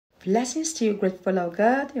Blessings to you, grateful of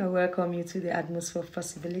God. I welcome you to the Atmosphere of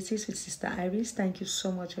Possibilities with Sister Iris. Thank you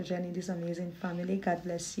so much for joining this amazing family. God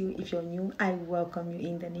bless you. If you're new, I welcome you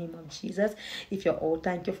in the name of Jesus. If you're old,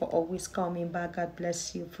 thank you for always coming back. God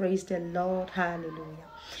bless you. Praise the Lord. Hallelujah.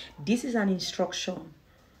 This is an instruction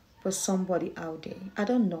for somebody out there. I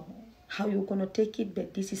don't know how you're going to take it,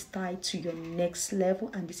 but this is tied to your next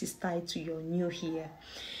level and this is tied to your new year.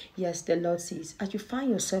 Yes, the Lord says, as you find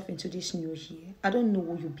yourself into this new year, I don't know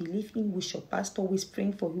what you believe in, which your pastor who is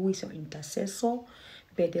praying for you, who is your intercessor,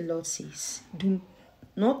 but the Lord says, do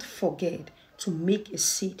not forget to make a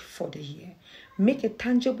seed for the year. Make a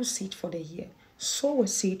tangible seed for the year. Sow a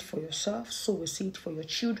seed for yourself, sow a seed for your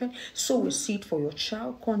children, sow a seed for your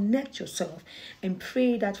child. Connect yourself and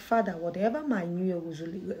pray that, Father, whatever my New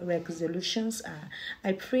Year resolutions are,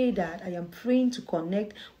 I pray that I am praying to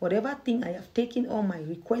connect whatever thing I have taken, all my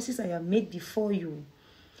requests I have made before you.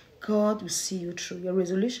 God will see you through. Your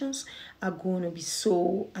resolutions are going to be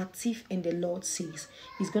so active, and the Lord says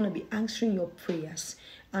He's going to be answering your prayers.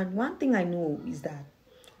 And one thing I know is that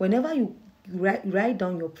whenever you write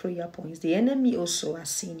down your prayer points, the enemy also has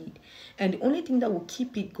seen it. And the only thing that will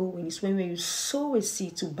keep it going is when you sow a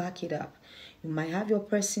seed to back it up. You might have your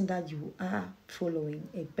person that you are following,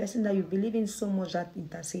 a person that you believe in so much that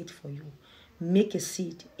intercedes for you. Make a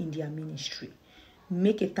seed in their ministry.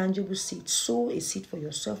 Make a tangible seed. Sow a seed for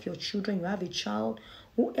yourself, your children. You have a child,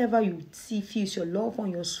 whoever you see feels your loved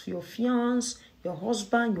one, your fiancé, your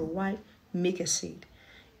husband, your wife. Make a seed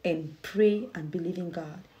and pray and believe in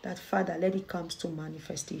God that, Father, let it come to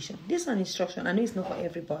manifestation. This is an instruction. I know it's not for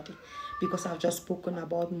everybody because I've just spoken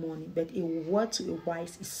about money, but a word to a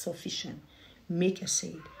wise is sufficient. Make a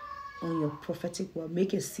seed on your prophetic word.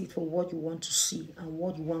 Make a seed for what you want to see and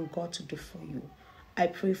what you want God to do for you. I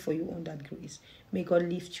pray for you on that grace. May God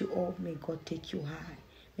lift you up. May God take you high.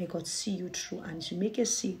 May God see you through. And as you make a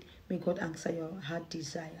seed, may God answer your heart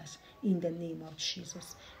desires in the name of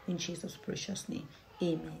Jesus. In Jesus' precious name.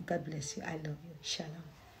 Amen. God bless you. I love you.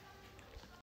 Shalom.